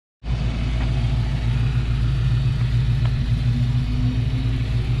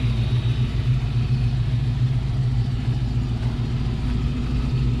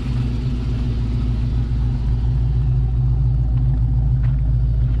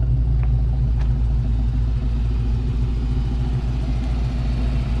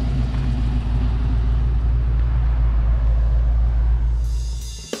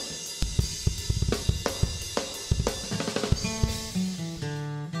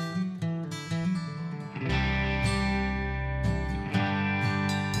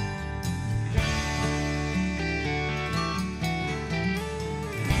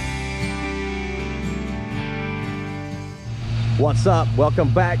What's up?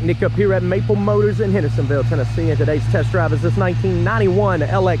 Welcome back. Nick up here at Maple Motors in Hendersonville, Tennessee, and today's test drive is this 1991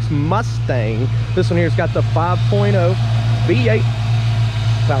 LX Mustang. This one here's got the 5.0 V8,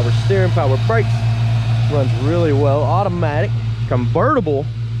 power steering, power brakes, runs really well, automatic, convertible,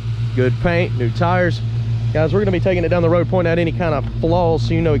 good paint, new tires. Guys, we're going to be taking it down the road, pointing out any kind of flaws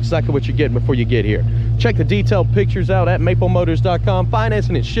so you know exactly what you're getting before you get here. Check the detailed pictures out at maplemotors.com.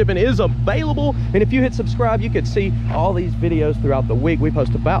 Financing and shipping is available. And if you hit subscribe, you can see all these videos throughout the week. We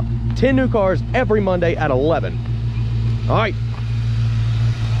post about 10 new cars every Monday at 11. All right.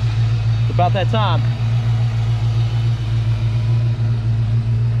 It's about that time.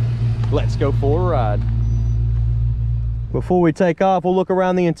 Let's go for a ride. Before we take off, we'll look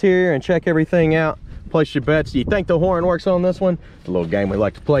around the interior and check everything out. Place your bets. Do you think the horn works on this one? It's a little game we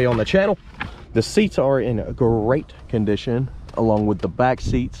like to play on the channel. The seats are in great condition, along with the back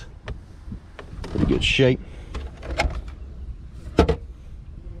seats. Pretty good shape.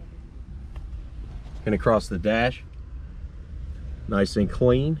 And across the dash, nice and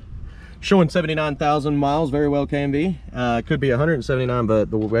clean. Showing 79,000 miles, very well can be. Could be 179, but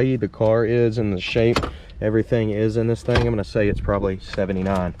the way the car is and the shape, everything is in this thing, I'm gonna say it's probably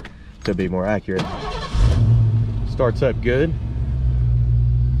 79. Could be more accurate. Starts up good.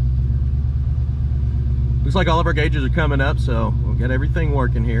 Looks like all of our gauges are coming up, so we'll get everything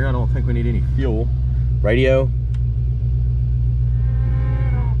working here. I don't think we need any fuel. Radio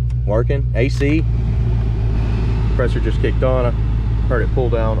working. AC compressor just kicked on. I heard it pull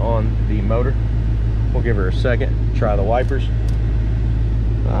down on the motor. We'll give her a second. Try the wipers.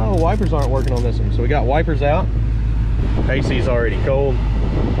 Oh, wipers aren't working on this one, so we got wipers out. AC's already cold.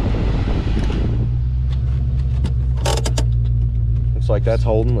 Looks like that's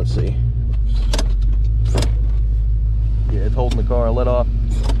holding. Let's see. Yeah, it's holding the car. Let off.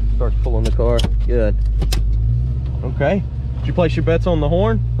 Starts pulling the car. Good. Okay. Did you place your bets on the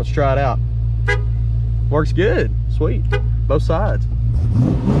horn? Let's try it out. Works good. Sweet. Both sides.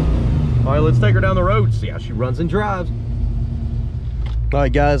 All right, let's take her down the road. See how she runs and drives. All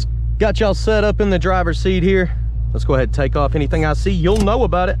right, guys. Got y'all set up in the driver's seat here. Let's go ahead and take off. Anything I see, you'll know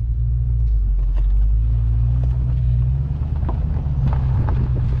about it.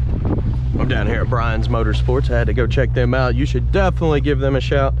 I'm down here at Brian's Motorsports. I had to go check them out. You should definitely give them a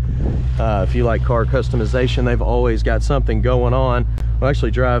shout. If you like car customization, they've always got something going on. We'll actually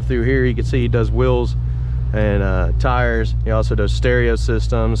drive through here. You can see he does wheels and tires. He also does stereo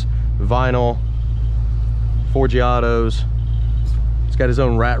systems, vinyl, 4G autos. He's got his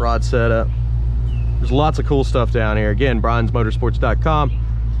own rat rod setup. There's lots of cool stuff down here. Again, briansmotorsports.com.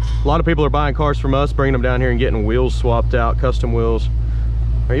 A lot of people are buying cars from us, bringing them down here and getting wheels swapped out, custom wheels.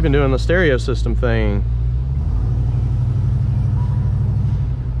 Or even doing the stereo system thing.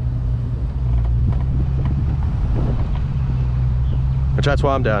 Which that's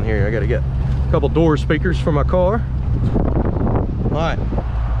why I'm down here. I gotta get a couple door speakers for my car. All right.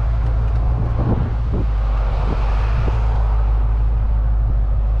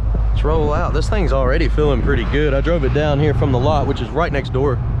 Let's roll out. This thing's already feeling pretty good. I drove it down here from the lot, which is right next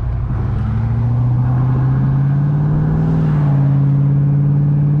door.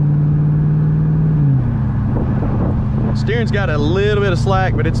 Steering's got a little bit of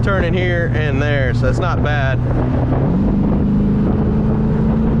slack, but it's turning here and there, so that's not bad.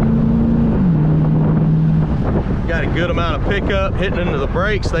 Got a good amount of pickup, hitting into the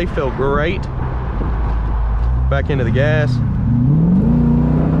brakes. They feel great. Back into the gas.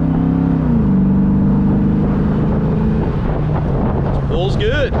 Pulls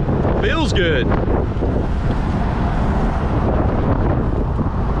good, feels good.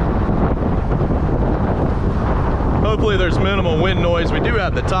 Hopefully there's minimal wind noise. We do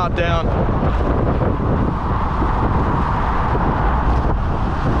have the top down.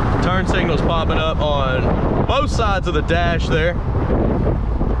 Turn signals popping up on both sides of the dash there.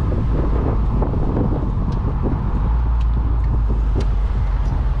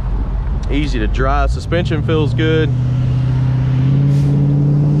 Easy to drive. Suspension feels good.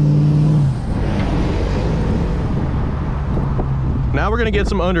 Now we're gonna get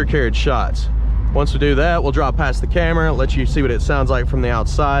some undercarriage shots. Once we do that, we'll drop past the camera, let you see what it sounds like from the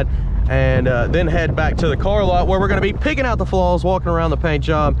outside, and then head back to the car lot where we're going to be picking out the flaws, walking around the paint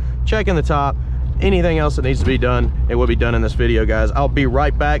job, checking the top. Anything else that needs to be done, it will be done in this video, guys. I'll be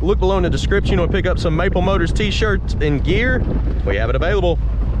right back. Look below in the description to pick up some Maple Motors t-shirts and gear. We have it available.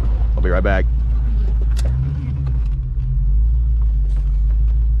 I'll be right back.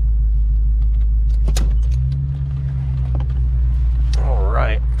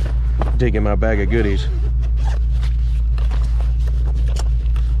 Digging my bag of goodies.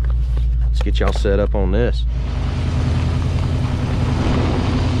 Let's get y'all set up on this.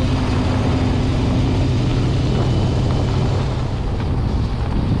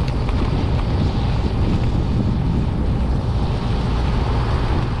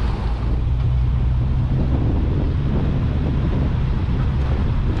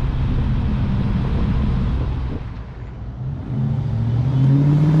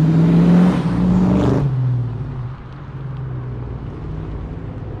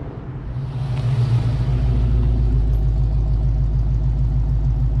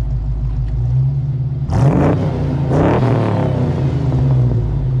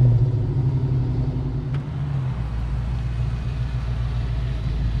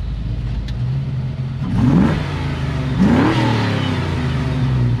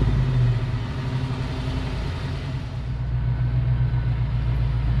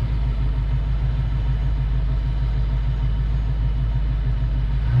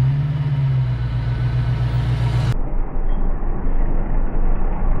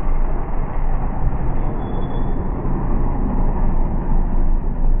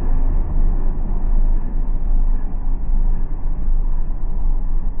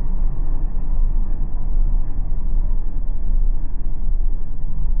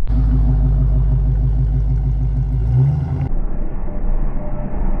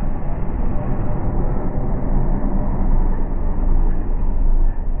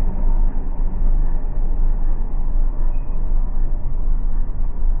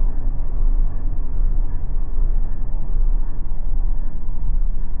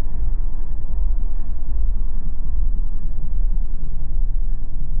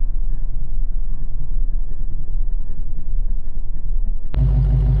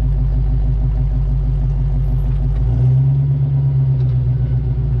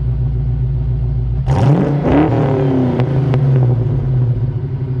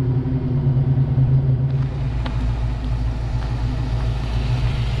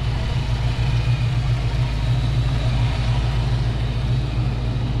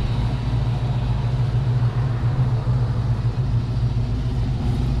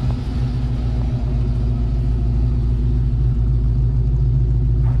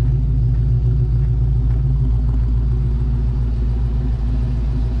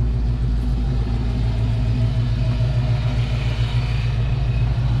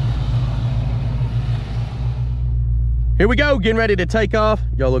 Here we go, getting ready to take off.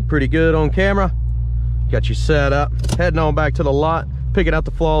 Y'all look pretty good on camera. Got you set up. Heading on back to the lot. Picking out the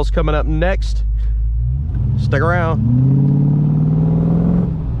flaws coming up next. Stick around.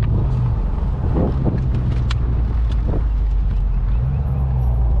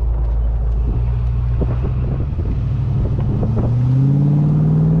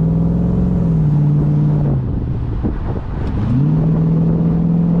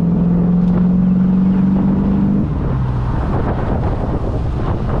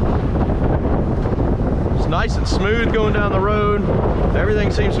 Nice and smooth going down the road. Everything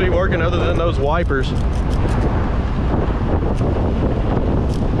seems to be working other than those wipers. I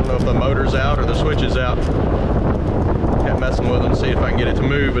don't know if the motor's out or the switch is out. Kept messing with them to see if I can get it to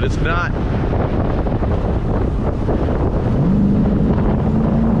move, but it's not.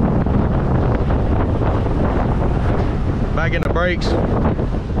 Back in the brakes.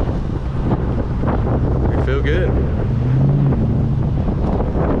 They feel good.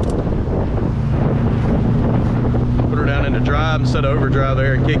 Down into drive instead of overdrive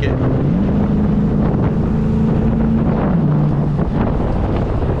there and kick it.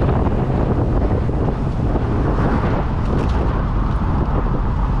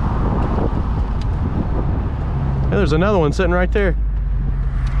 Hey, there's another one sitting right there.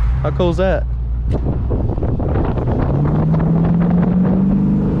 How cool is that?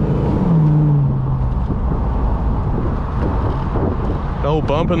 The old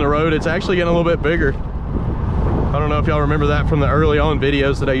bump in the road, it's actually getting a little bit bigger. I don't know if y'all remember that from the early on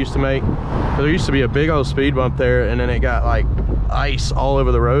videos that I used to make. There used to be a big old speed bump there, and then it got like ice all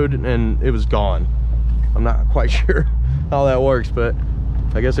over the road and it was gone. I'm not quite sure how that works, but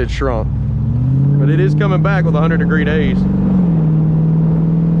I guess it shrunk. But it is coming back with 100-degree days.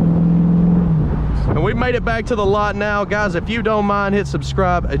 And we've made it back to the lot now. Guys, if you don't mind, hit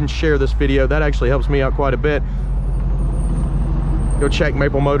subscribe and share this video. That actually helps me out quite a bit. Go check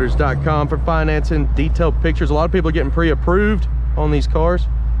maplemotors.com for financing, detailed pictures. A lot of people are getting pre-approved on these cars.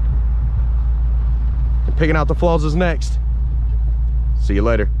 And picking out the flaws is next. See you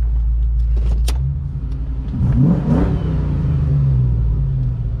later.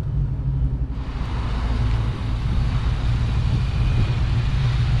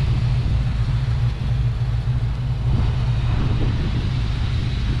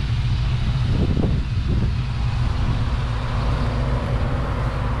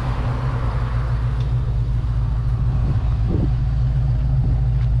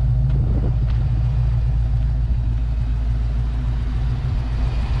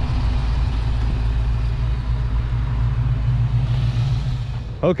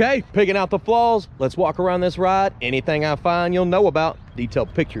 Okay, picking out the flaws. Let's walk around this ride. Anything I find you'll know about.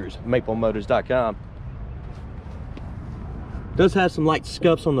 Detailed pictures, maplemotors.com. Does have some light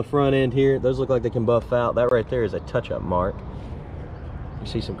scuffs on the front end here. Those look like they can buff out. That right there is a touch-up mark. You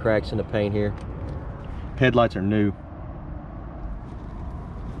see some cracks in the paint here. Headlights are new.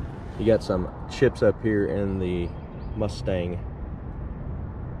 You got some chips up here in the Mustang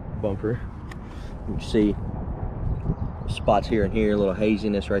bumper. You can see spots here and here, a little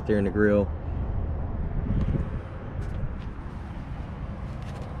haziness right there in the grill.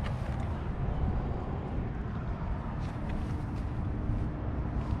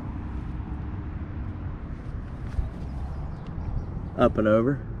 Up and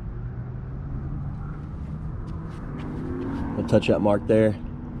over. A touch-up mark there.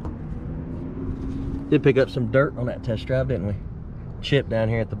 Did pick up some dirt on that test drive, didn't we? Chip down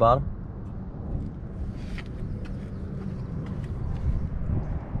here at the bottom.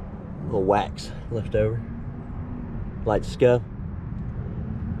 Little wax left over. Light scuff.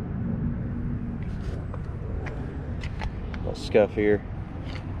 Little scuff here.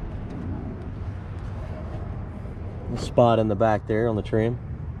 Little spot in the back there on the trim.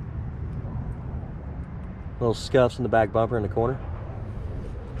 Little scuffs in the back bumper in the corner.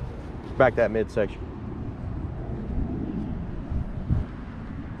 Back that midsection.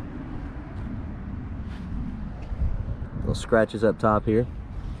 Little scratches up top here.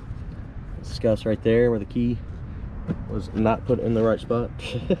 Scuffs right there where the key was not put in the right spot.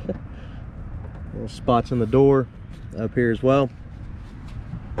 Little spots in the door up here as well.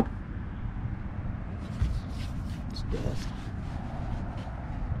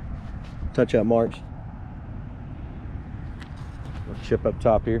 Touch up marks. Little chip up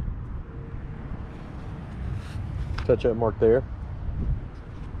top here. Touch up mark there.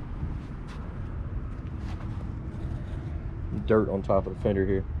 Dirt on top of the fender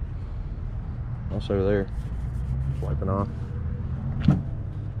here. Also there, wiping off. A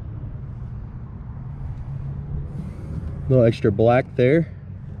little extra black there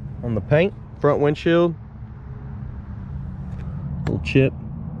on the paint, front windshield. Little chip.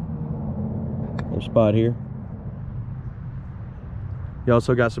 Little spot here. You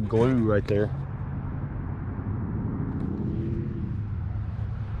also got some glue right there.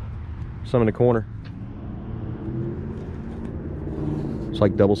 Some in the corner. It's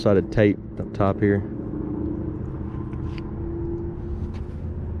like double-sided tape up top here.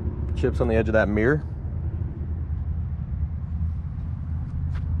 Chips on the edge of that mirror.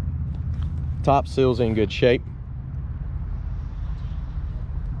 Top seal's in good shape.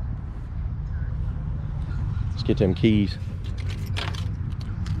 Let's get them keys.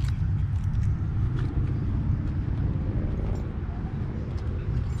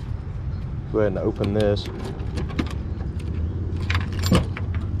 Go ahead and open this.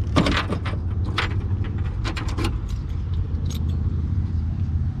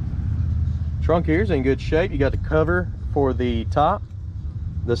 Trunk here's in good shape. You got the cover for the top.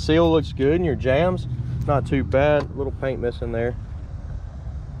 The seal looks good, and your jams not too bad. A little paint missing there.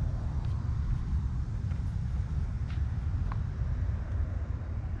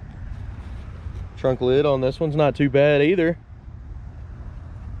 Trunk lid on this one's not too bad either.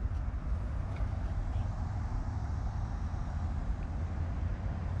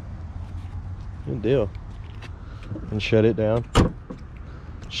 Good deal. And shut it down.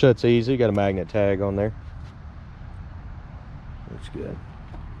 Shuts easy. Got a magnet tag on there. Looks good.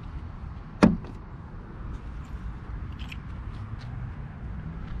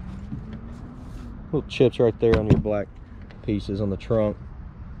 Little chips right there on your black pieces on the trunk.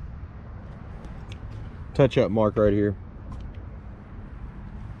 Touch-up mark right here.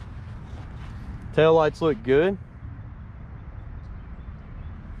 Tail lights look good.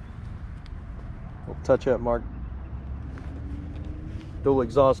 Little touch-up mark. Dual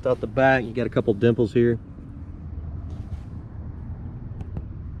exhaust out the back. You got a couple dimples here.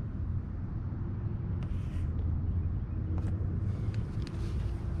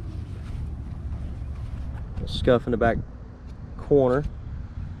 A scuff in the back corner.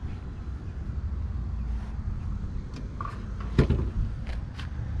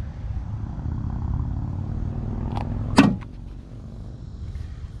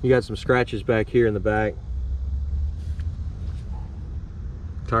 You got some scratches back here in the back.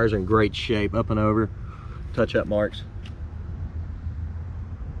 Tires are in great shape, up and over. Touch-up marks.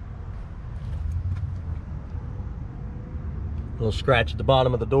 A little scratch at the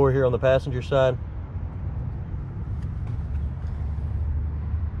bottom of the door here on the passenger side.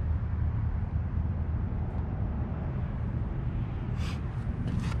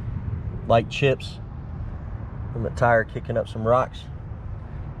 Light chips from the tire kicking up some rocks.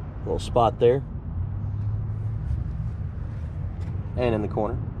 Little spot there. And in the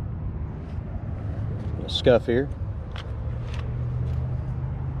corner. A scuff here.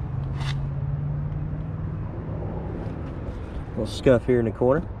 Little scuff here in the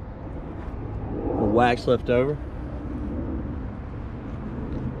corner. A little wax left over.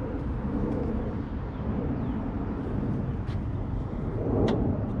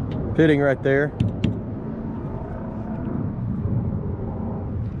 Fitting right there.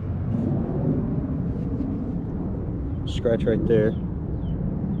 Scratch right there.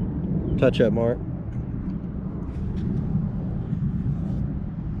 Touch-up mark.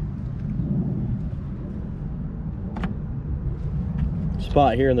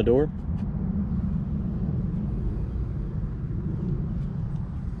 Spot here in the door.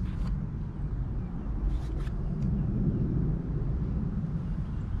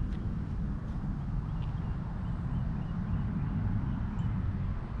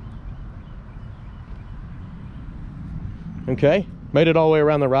 Okay, made it all the way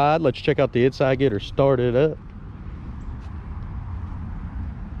around the ride. Let's check out the inside, get her started up.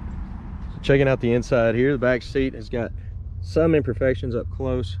 So checking out the inside here, the back seat has got some imperfections up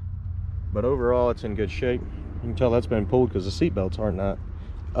close, but overall it's in good shape. You can tell that's been pulled because the seat belts aren't not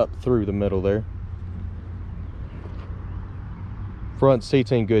up through the middle there. Front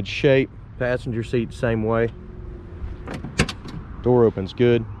seat's in good shape. Passenger seat same way. Door opens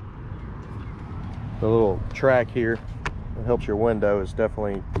good. The little track here that helps your window is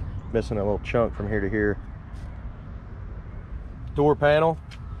definitely missing a little chunk from here to here. Door panel,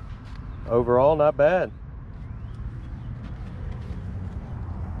 overall not bad.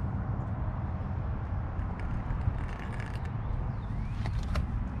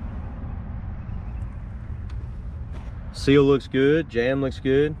 Seal looks good, jam looks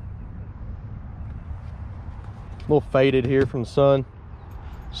good. A little faded here from the sun.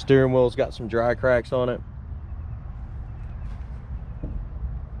 Steering wheel's got some dry cracks on it.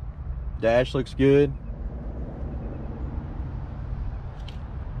 Dash looks good.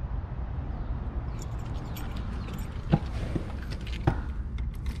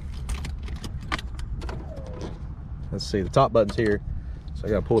 Let's see, the top button's here, so I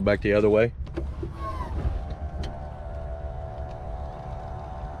gotta pull it back the other way.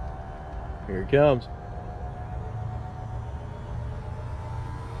 Here it comes.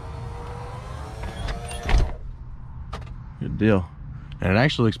 Good deal. And it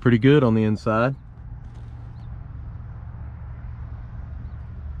actually looks pretty good on the inside.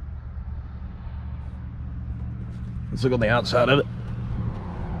 Let's look on the outside of it.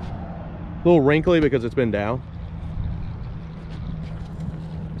 A little wrinkly because it's been down.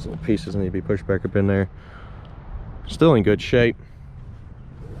 These little pieces need to be pushed back up in there. Still in good shape.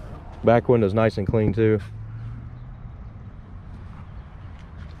 Back window's nice and clean too.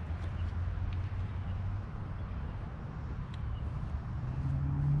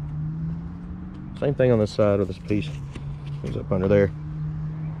 Same thing on this side with this piece. Goes up under there.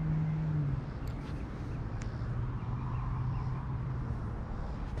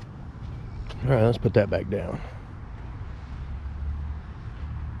 All right, let's put that back down.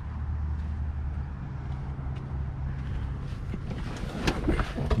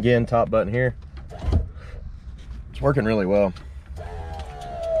 Again, top button here. It's working really well.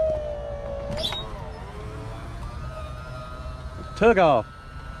 Took off.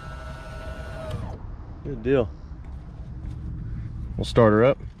 Good deal. We'll start her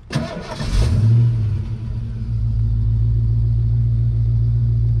up.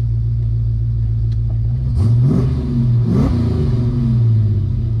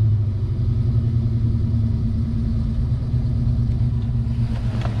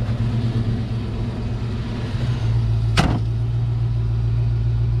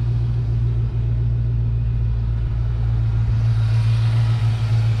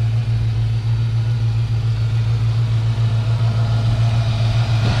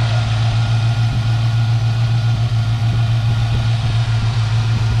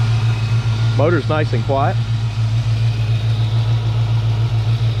 Motor's nice and quiet.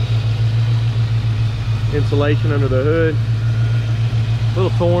 Insulation under the hood. A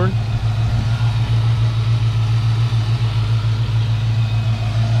little torn.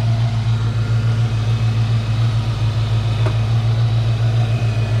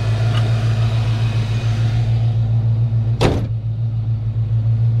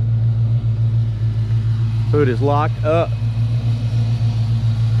 Hood is locked up.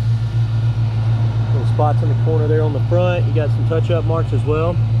 Spots in the corner there on the front. You got some touch-up marks as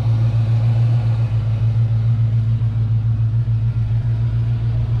well.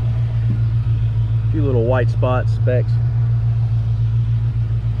 A few little white spots, specks.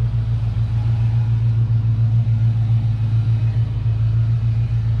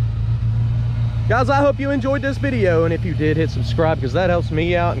 Guys, I hope you enjoyed this video, and if you did, hit subscribe because that helps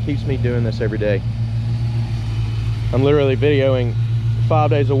me out and keeps me doing this every day. I'm literally videoing 5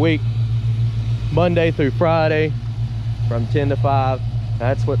 days a week. Monday through Friday from 10 to 5.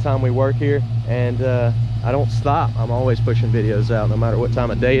 That's what time we work here, and I don't stop. I'm always pushing videos out no matter what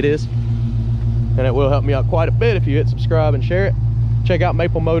time of day it is, and it will help me out quite a bit if you hit subscribe and share it. Check out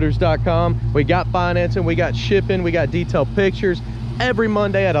maplemotors.com. We got financing, we got shipping, we got detailed pictures. Every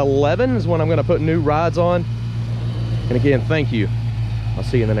Monday at 11 is when I'm going to put new rides on. And again, thank you. I'll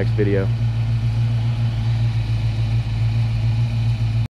see you in the next video.